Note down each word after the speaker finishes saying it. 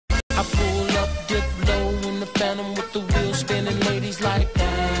I pull up, dip low in the Phantom with the wheels spinning, ladies like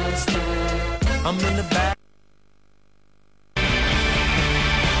dance, dance. I'm in the back.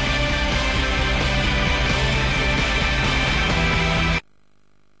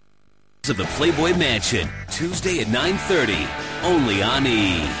 Of the Playboy Mansion, Tuesday at 9:30, only on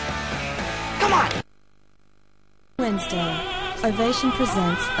E! Come on! Wednesday, Ovation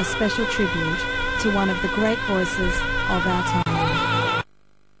presents a special tribute to one of the great voices of our time.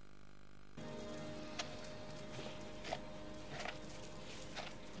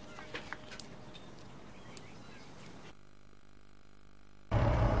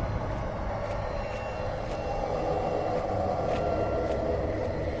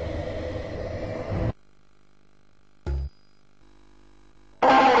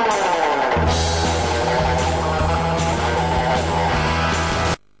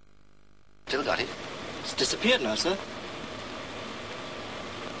 Still got it. It's disappeared now, sir.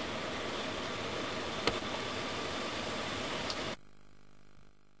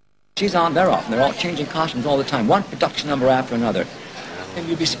 She's on, they're off, and they're all changing costumes all the time, one production number after another. And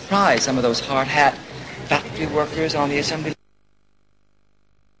you'd be surprised, some of those hard hat factory workers on the assembly.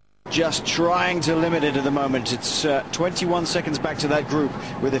 Just trying to limit it at the moment. It's 21 seconds back to that group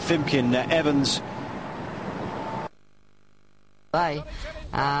with Efimkin, Evans.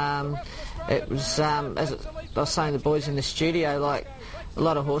 It was, as I was saying to the boys in the studio, like a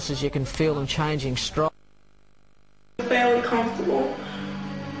lot of horses, you can feel them changing stride. Fairly comfortable.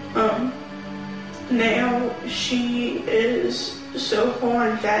 Now she is so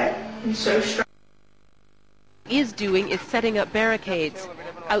far in fat and so strong. Is doing is setting up barricades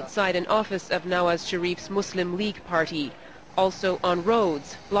outside an office of Nawaz Sharif's Muslim League party, also on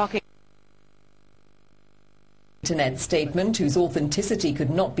roads, blocking. Internet statement, whose authenticity could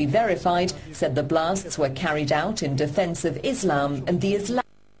not be verified, said the blasts were carried out in defense of Islam and the Islam.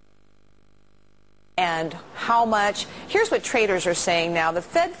 And how much? Here's what traders are saying now. The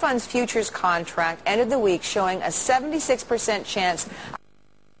Fed funds futures contract ended the week showing a 76% chance.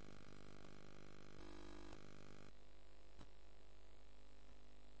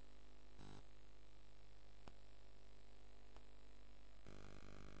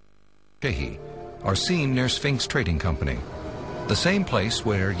 Shehi are seen near Sphinx Trading Company, the same place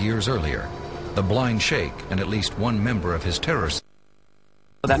where, years earlier, the blind sheikh and at least one member of his terrorists.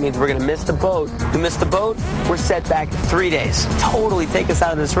 That means we're going to miss the boat. We miss the boat, we're set back 3 days. Totally take us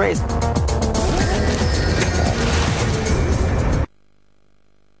out of this race.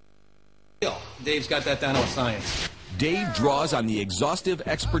 Dave's got that down to a science. Dave draws on the exhaustive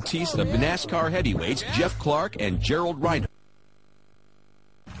expertise of NASCAR heavyweights Jeff Clark and Gerald Reinhardt.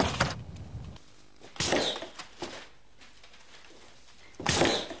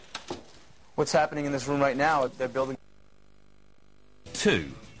 What's happening in this room right now? They're building...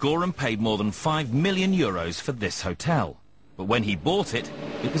 2. Gorham paid more than €5 million for this hotel. But when he bought it,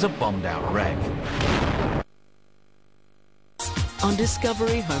 it was a bombed-out wreck. On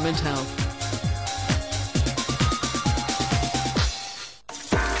Discovery Home and Health.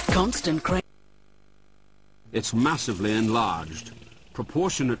 Constant crane. It's massively enlarged,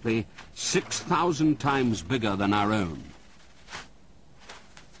 proportionately 6,000 times bigger than our own.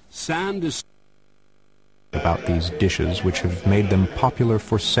 Sand is... about these dishes which have made them popular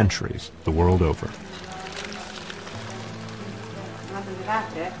for centuries the world over.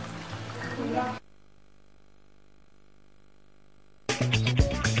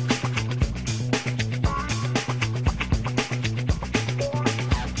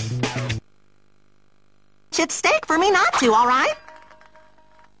 It's steak for me not to, all right?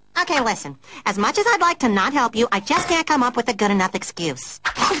 Okay, listen. As much as I'd like to not help you, I just can't come up with a good enough excuse.